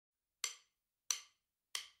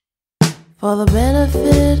For the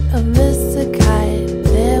benefit of Mr. Kite,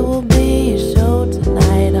 there will be a show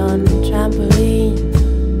tonight on the trampoline.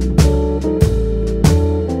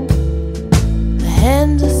 The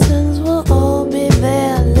Hendersons will all be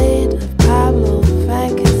there, late of Pablo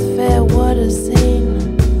Franken's fair water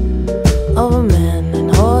scene. Over men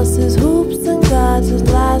and horses, hoops and guards,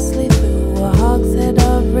 lastly through a hogshead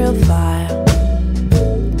of real fire.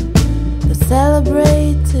 The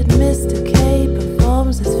celebrated Mr. K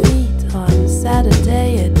performs his feat on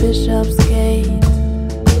Saturday at Bishopsgate.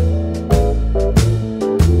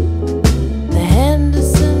 The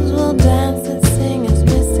Hendersons will dance and sing as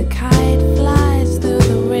Mr. Kite flies through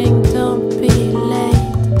the ring. Don't be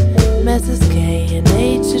late. Messrs. K and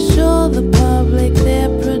H assure the public their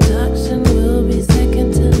production will be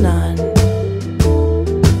second to none.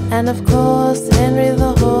 And of course Henry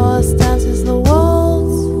the Horse dances the waltz.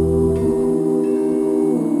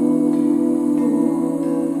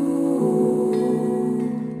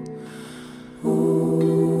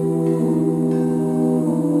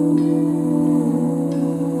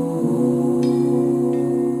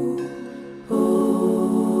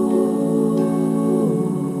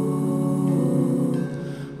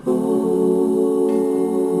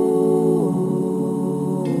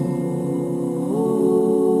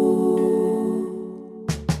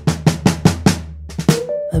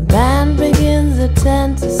 The band begins at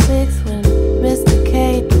 10 to 6 when Mr.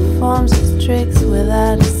 K performs his tricks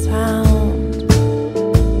without a sound.